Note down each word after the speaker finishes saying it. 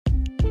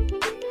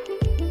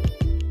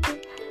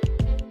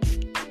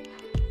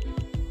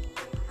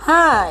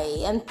Hi,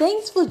 and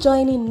thanks for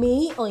joining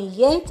me on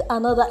yet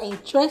another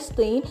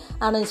interesting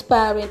and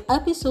inspiring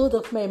episode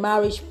of my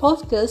marriage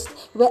podcast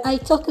where I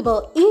talk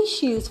about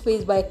issues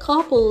faced by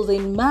couples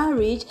in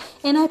marriage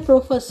and I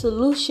proffer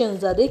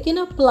solutions that they can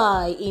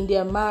apply in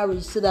their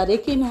marriage so that they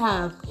can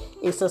have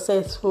a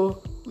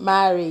successful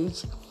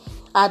marriage.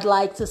 I'd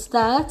like to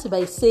start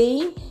by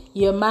saying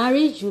your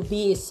marriage will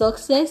be a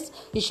success.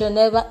 You shall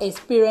never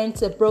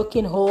experience a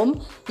broken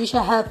home. You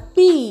shall have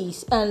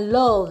peace and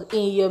love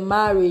in your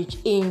marriage.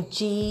 In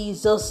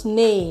Jesus'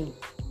 name,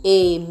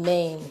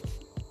 amen.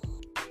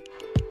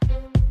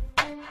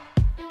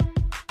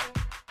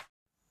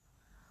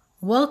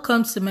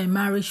 Welcome to my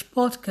marriage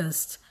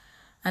podcast,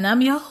 and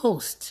I'm your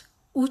host,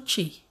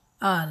 Uche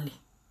Ali.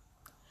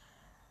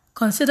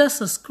 Consider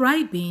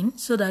subscribing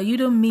so that you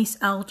don't miss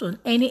out on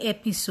any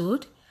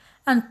episode.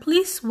 And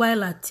please,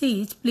 while at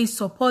it, please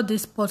support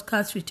this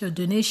podcast with your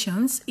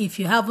donations. If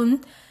you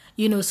haven't,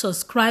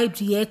 subscribed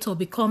yet or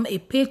become a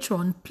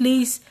patron,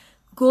 please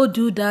go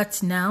do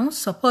that now.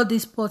 Support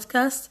this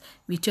podcast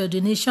with your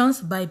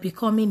donations by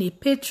becoming a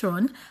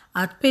patron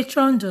at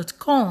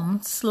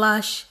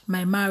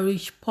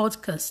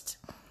patreon.com/mymarriagepodcast.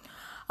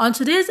 On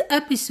today's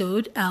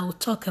episode, I'll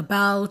talk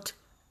about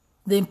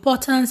the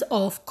importance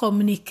of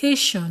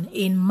communication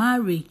in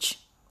marriage.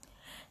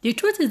 The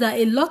truth is that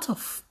a lot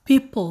of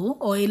people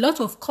or a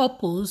lot of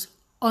couples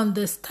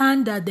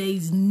understand that there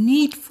is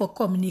need for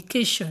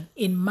communication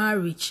in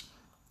marriage.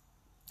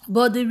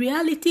 But the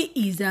reality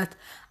is that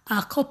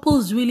are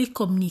couples really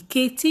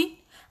communicating?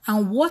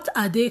 And what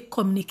are they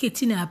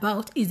communicating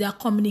about? Is their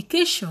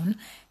communication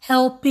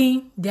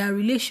helping their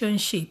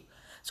relationship?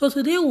 So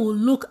today we'll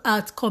look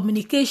at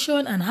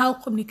communication and how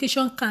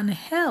communication can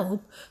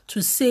help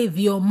to save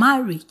your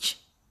marriage.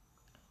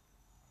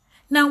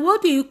 Now,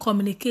 what do you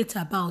communicate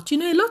about?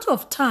 A lot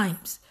of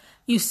times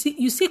you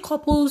see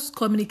couples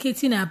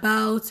communicating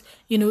about,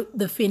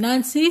 the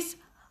finances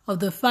of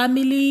the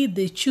family,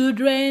 the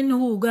children, who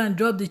will go and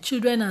drop the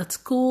children at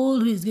school,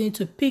 who is going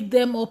to pick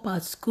them up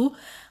at school.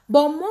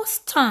 But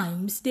most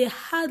times they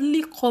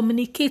hardly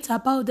communicate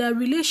about their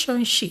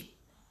relationship.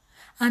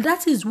 And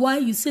that is why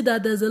you see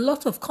that there's a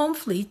lot of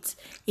conflict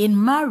in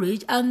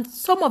marriage, and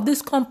some of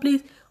these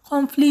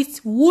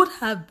conflicts would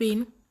have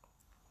been,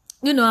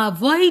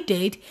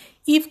 avoided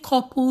if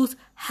couples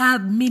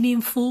have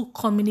meaningful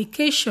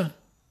communication.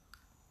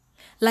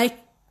 Like,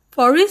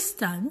 for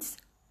instance,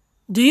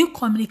 do you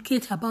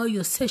communicate about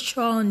your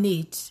sexual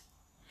needs?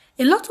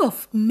 A lot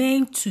of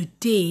men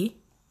today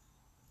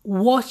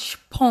watch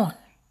porn.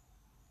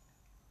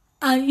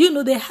 And,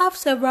 they have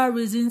several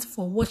reasons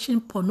for watching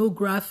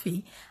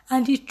pornography.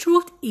 And the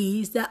truth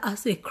is that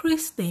as a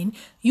Christian,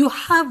 you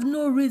have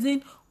no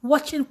reason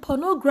watching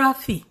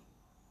pornography.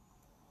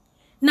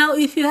 Now,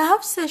 if you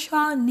have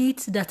sexual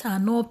needs that are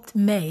not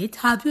met,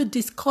 have you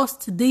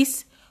discussed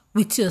this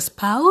with your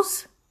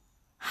spouse?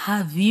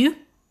 Have you?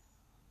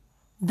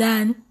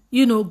 Then,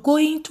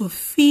 going to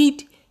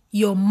feed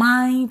your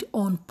mind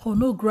on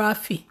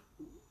pornography.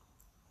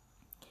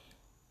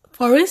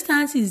 For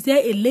instance, is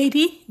there a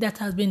lady that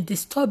has been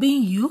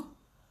disturbing you?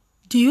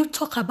 Do you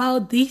talk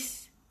about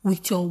this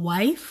with your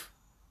wife?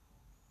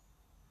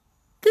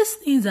 These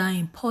things are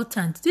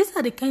important. These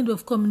are the kind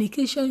of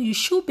communication you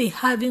should be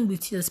having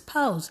with your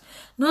spouse.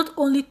 Not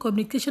only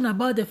communication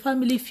about the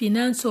family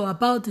finance or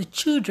about the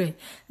children.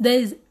 There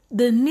is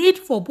the need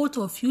for both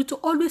of you to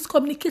always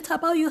communicate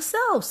about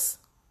yourselves.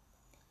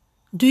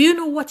 Do you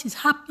know what is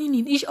happening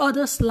in each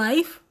other's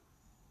life?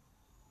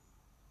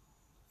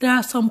 There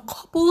are some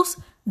couples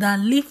that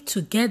live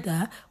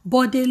together,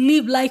 but they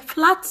live like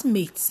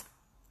flatmates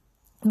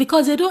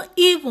because they don't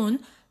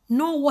even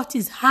know what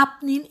is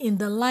happening in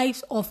the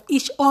lives of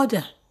each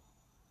other.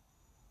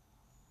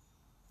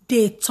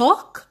 They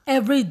talk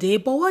every day,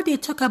 but what they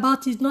talk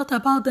about is not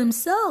about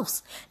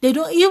themselves. They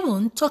don't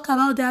even talk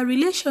about their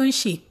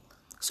relationship.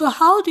 So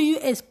how do you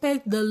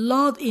expect the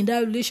love in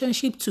that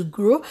relationship to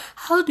grow?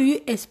 How do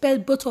you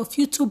expect both of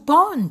you to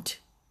bond?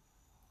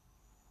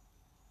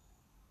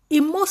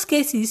 In most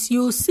cases,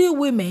 you'll see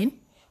women,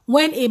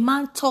 when a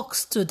man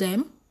talks to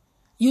them,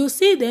 you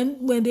see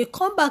them, when they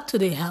come back to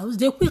the house,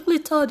 they quickly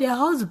tell their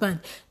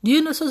husband, do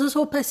you know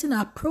so person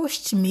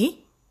approached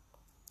me?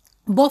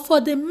 But for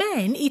the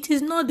men, it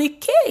is not the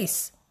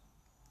case.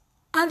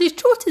 And the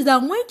truth is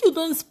that when you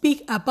don't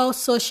speak about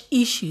such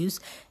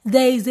issues,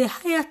 there is a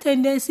higher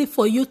tendency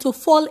for you to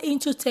fall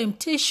into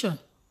temptation.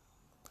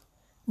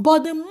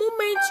 But the moment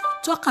you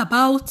talk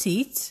about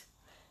it,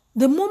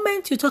 the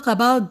moment you talk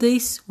about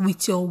this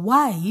with your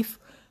wife,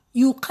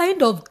 you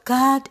kind of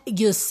guard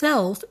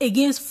yourself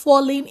against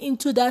falling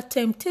into that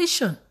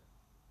temptation.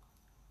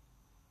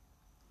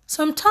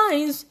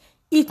 Sometimes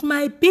it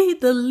might be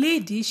the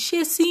lady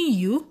chasing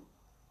you,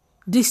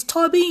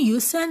 disturbing you,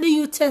 sending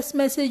you text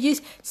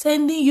messages,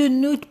 sending you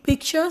nude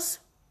pictures.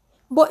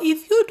 But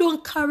if you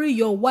don't carry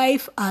your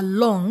wife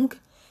along,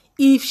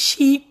 if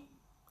she,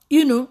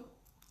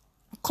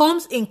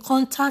 comes in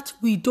contact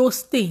with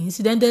those things,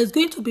 then there's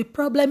going to be a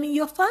problem in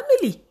your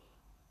family.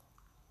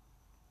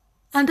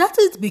 And that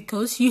is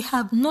because you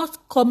have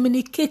not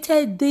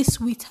communicated this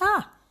with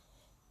her.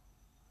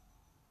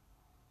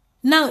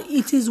 Now,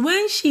 it is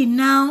when she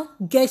now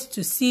gets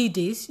to see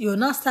this, you'll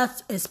now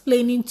start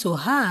explaining to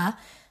her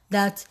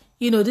that,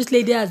 this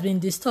lady has been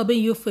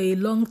disturbing you for a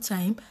long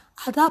time.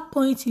 At that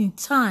point in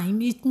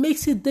time, it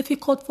makes it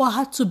difficult for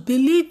her to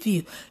believe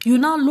you. You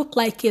now look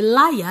like a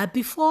liar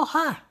before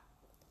her.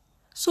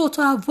 So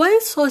to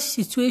avoid such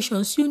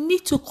situations, you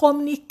need to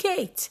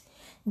communicate.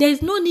 There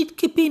is no need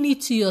keeping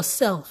it to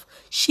yourself.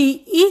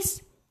 She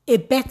is a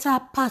better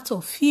part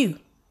of you.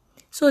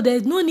 So there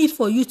is no need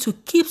for you to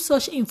keep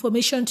such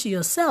information to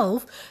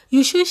yourself.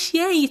 You should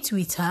share it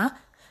with her,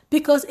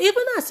 because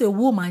even as a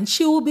woman,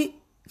 she will be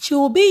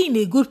in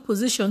a good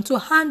position to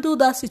handle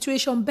that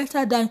situation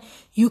better than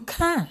you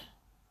can.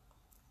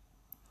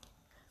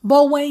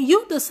 But when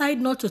you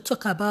decide not to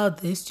talk about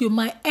this, you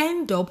might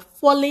end up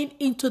falling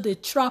into the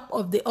trap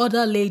of the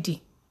other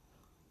lady.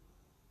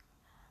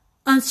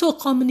 And so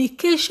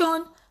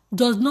communication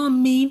does not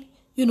mean,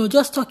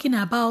 just talking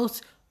about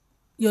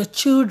your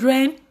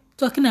children,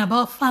 talking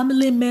about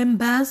family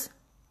members.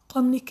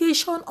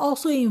 Communication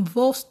also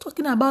involves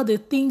talking about the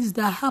things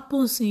that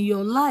happens in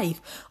your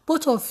life.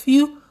 Both of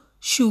you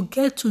should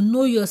get to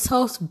know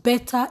yourselves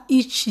better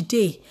each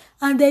day.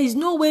 And there is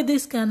no way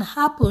this can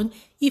happen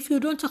if you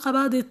don't talk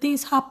about the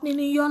things happening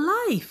in your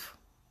life.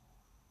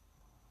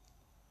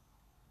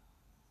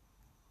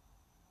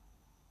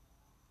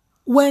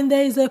 When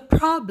there is a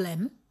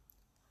problem,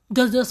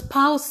 does the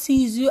spouse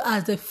see you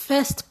as the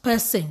first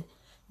person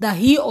that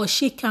he or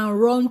she can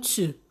run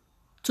to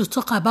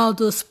talk about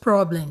those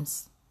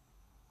problems?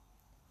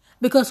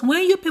 Because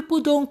when you people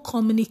don't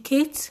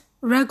communicate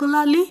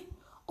regularly,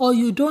 or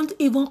you don't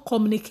even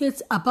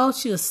communicate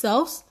about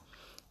yourselves,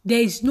 there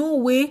is no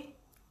way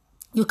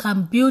you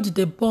can build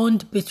the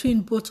bond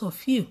between both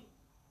of you.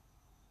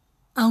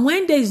 And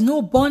when there is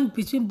no bond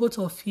between both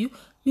of you,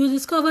 you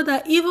discover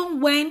that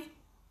even when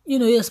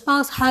your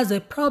spouse has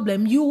a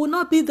problem, you will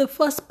not be the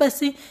first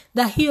person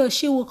that he or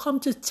she will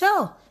come to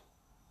tell.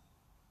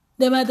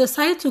 They might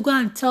decide to go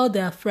and tell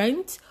their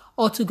friends,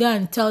 or to go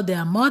and tell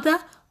their mother,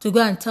 to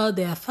go and tell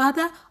their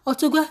father, or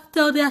to go and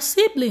tell their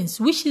siblings,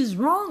 which is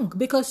wrong,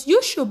 because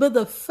you should be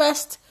the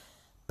first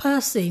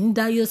person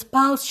that your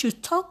spouse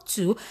should talk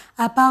to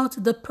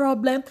about the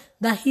problem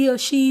that he or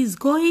she is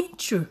going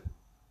through.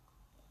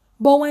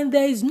 But when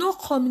there is no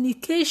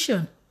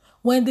communication,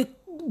 when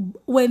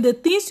the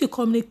things you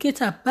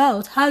communicate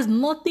about has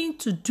nothing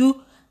to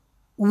do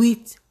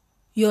with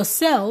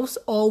yourselves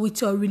or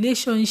with your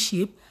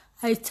relationship,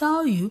 I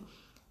tell you,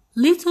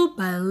 little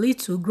by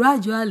little,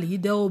 gradually,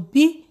 there will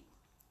be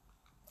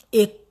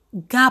a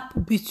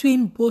gap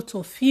between both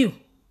of you.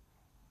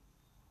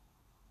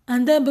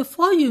 And then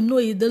before you know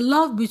it, the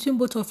love between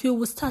both of you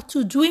will start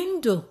to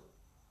dwindle.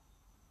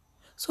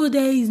 So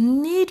there is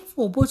need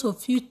for both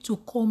of you to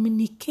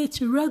communicate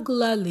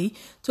regularly,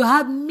 to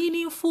have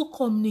meaningful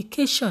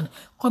communication.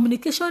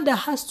 Communication that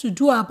has to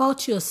do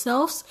about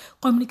yourselves,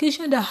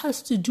 communication that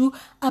has to do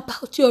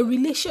about your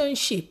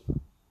relationship.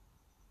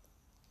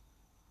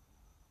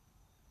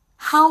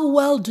 How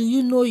well do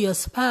you know your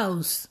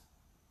spouse?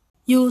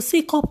 You will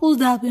see couples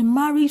that have been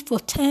married for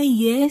 10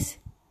 years.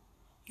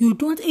 You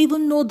don't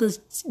even know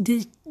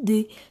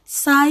the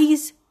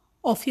size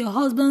of your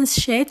husband's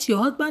shirt. Your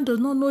husband does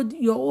not know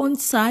your own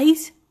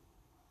size.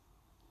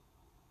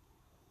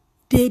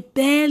 They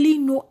barely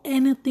know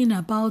anything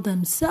about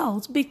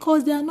themselves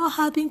because they are not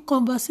having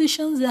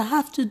conversations that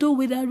have to do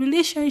with their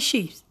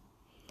relationships.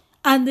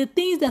 And the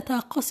things that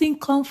are causing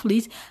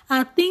conflict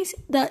are things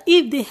that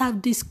if they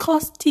have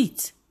discussed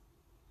it,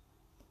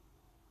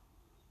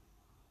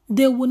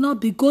 they will not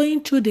be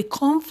going through the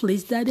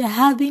conflicts that they're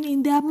having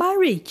in their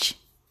marriage.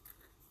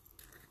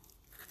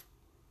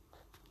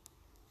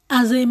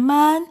 As a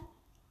man,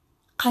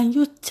 can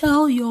you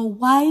tell your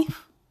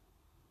wife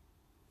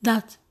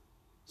that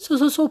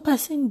so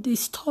person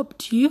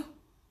disturbed you?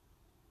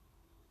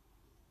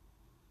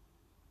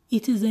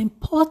 It is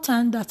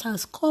important that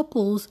as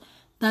couples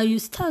that you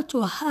start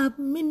to have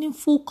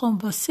meaningful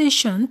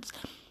conversations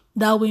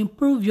that will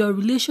improve your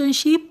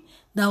relationship,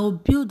 that will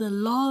build the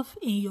love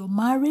in your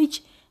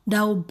marriage,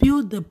 that will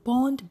build the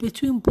bond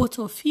between both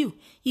of you.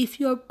 If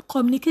your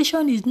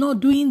communication is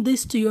not doing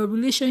this to your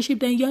relationship,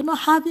 then you're not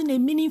having a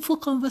meaningful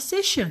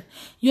conversation.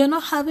 You're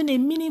not having a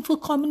meaningful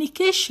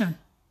communication.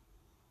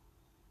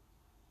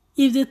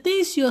 If the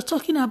things you're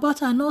talking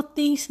about are not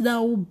things that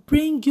will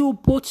bring you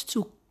both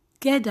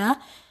together,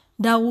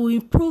 that will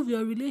improve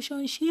your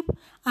relationship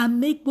and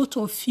make both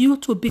of you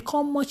to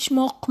become much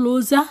more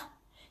closer,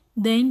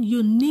 then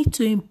you need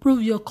to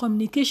improve your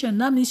communication.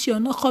 That means you're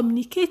not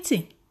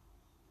communicating.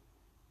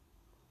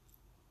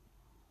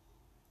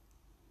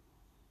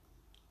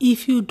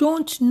 If you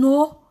don't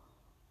know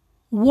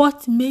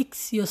what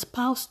makes your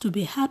spouse to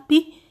be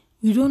happy,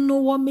 you don't know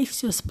what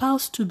makes your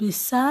spouse to be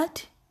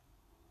sad,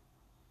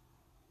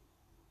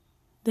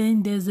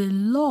 then there's a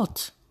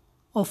lot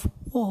of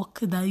work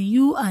that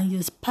you and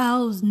your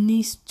spouse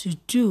needs to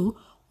do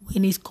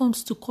when it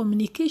comes to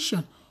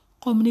communication.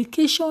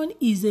 Communication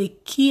is a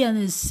key, an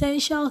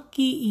essential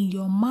key in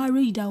your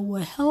marriage that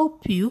will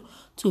help you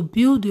to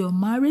build your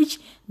marriage,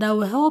 that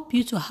will help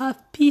you to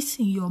have peace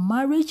in your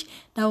marriage,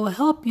 that will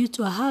help you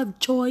to have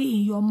joy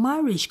in your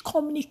marriage.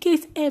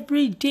 Communicate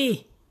every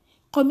day.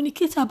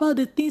 Communicate about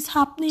the things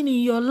happening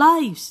in your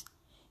lives.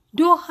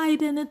 Don't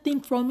hide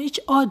anything from each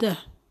other.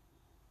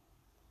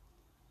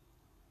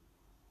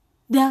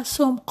 There are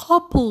some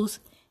couples,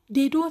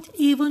 they don't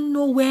even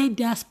know where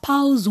their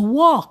spouse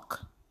works.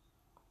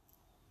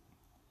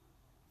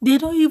 They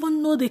don't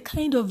even know the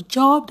kind of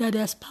job that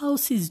their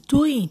spouse is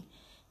doing.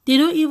 They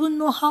don't even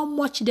know how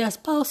much their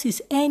spouse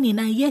is earning,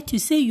 and yet you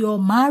say you're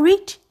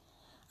married,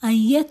 and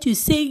yet you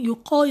say you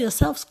call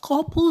yourselves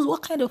couples.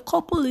 What kind of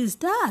couple is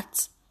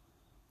that?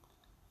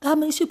 That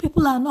means you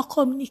people are not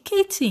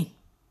communicating.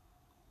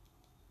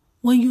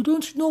 When you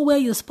don't know where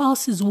your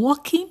spouse is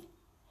working,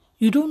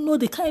 you don't know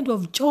the kind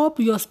of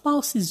job your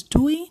spouse is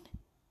doing,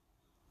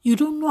 you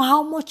don't know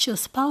how much your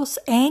spouse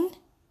earns,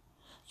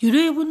 you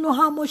don't even know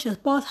how much your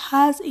spouse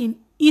has in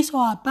his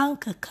or her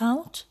bank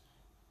account,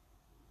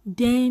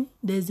 then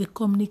there's a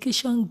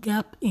communication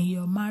gap in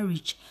your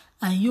marriage,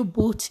 and you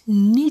both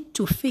need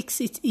to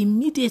fix it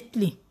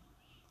immediately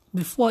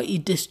before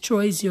it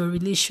destroys your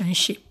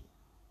relationship.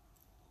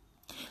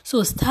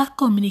 So start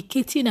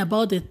communicating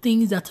about the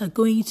things that are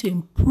going to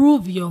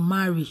improve your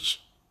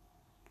marriage.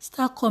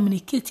 Start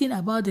communicating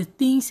about the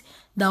things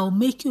that will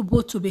make you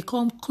both to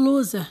become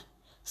closer.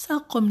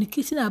 Start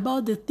communicating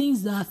about the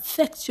things that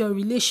affect your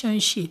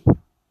relationship.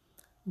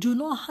 Do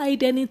not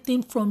hide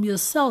anything from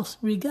yourselves,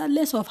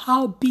 regardless of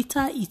how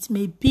bitter it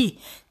may be.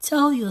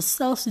 Tell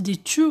yourselves the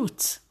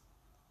truth.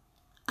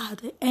 At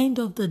the end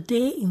of the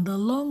day, in the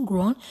long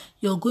run,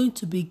 you're going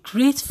to be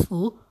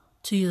grateful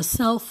to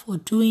yourself for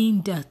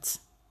doing that.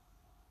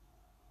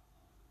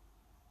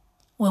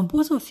 When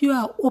both of you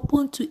are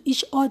open to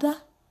each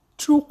other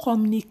through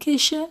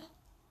communication,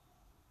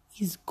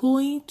 it's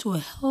going to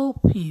help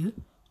you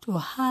to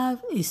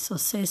have a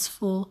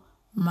successful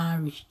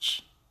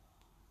marriage.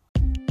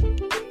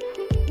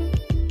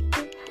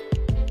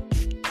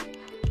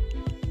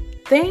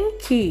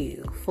 Thank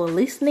you for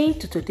listening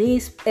to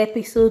today's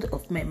episode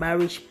of my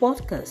marriage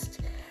podcast.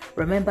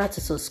 Remember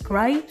to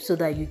subscribe so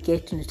that you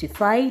get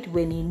notified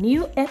when a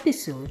new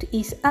episode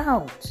is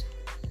out.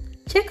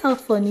 Check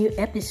out for a new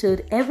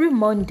episode every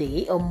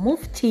Monday on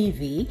Move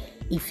TV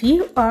if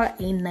you are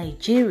in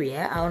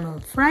Nigeria, and on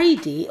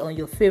Friday on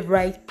your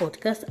favorite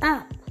podcast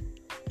app.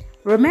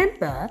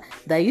 Remember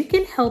that you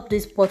can help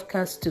this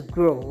podcast to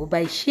grow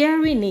by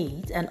sharing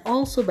it and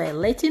also by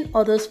letting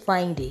others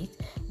find it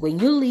when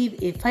you leave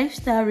a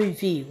 5-star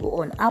review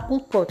on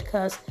Apple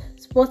Podcasts,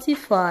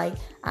 Spotify,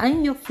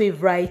 and your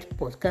favorite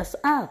podcast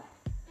app.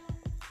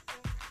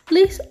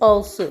 Please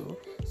also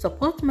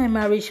support my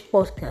marriage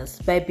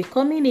podcast by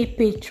becoming a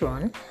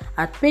patron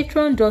at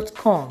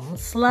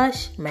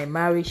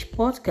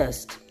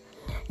patreon.com/mymarriagepodcast.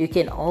 You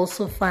can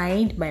also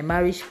find my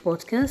marriage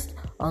podcast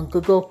on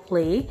Google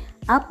Play,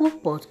 Apple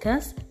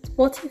Podcasts,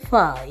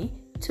 Spotify,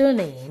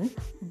 TuneIn,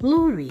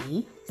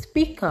 Blu-ray,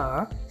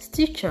 Speaker,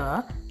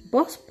 Stitcher,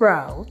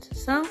 Buzzsprout,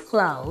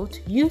 SoundCloud,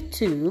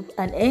 YouTube,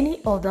 and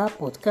any other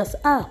podcast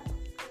app.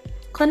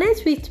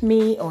 Connect with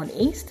me on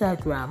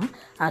Instagram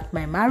at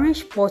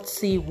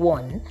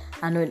mymarriagepodc1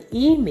 and on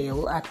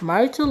email at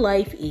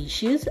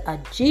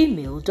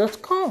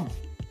maritallifeissues@gmail.com.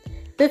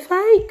 Before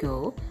I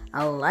go,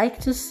 I would like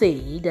to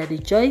say that the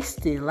joy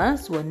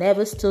stealers will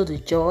never steal the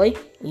joy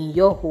in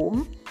your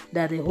home,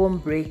 that the home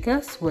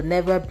breakers will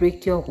never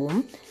break your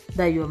home,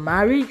 that your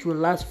marriage will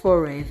last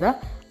forever,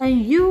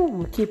 and you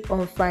will keep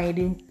on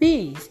finding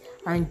peace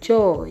and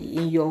joy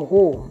in your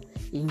home.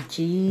 In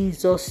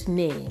Jesus'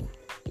 name,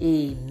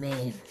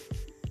 amen.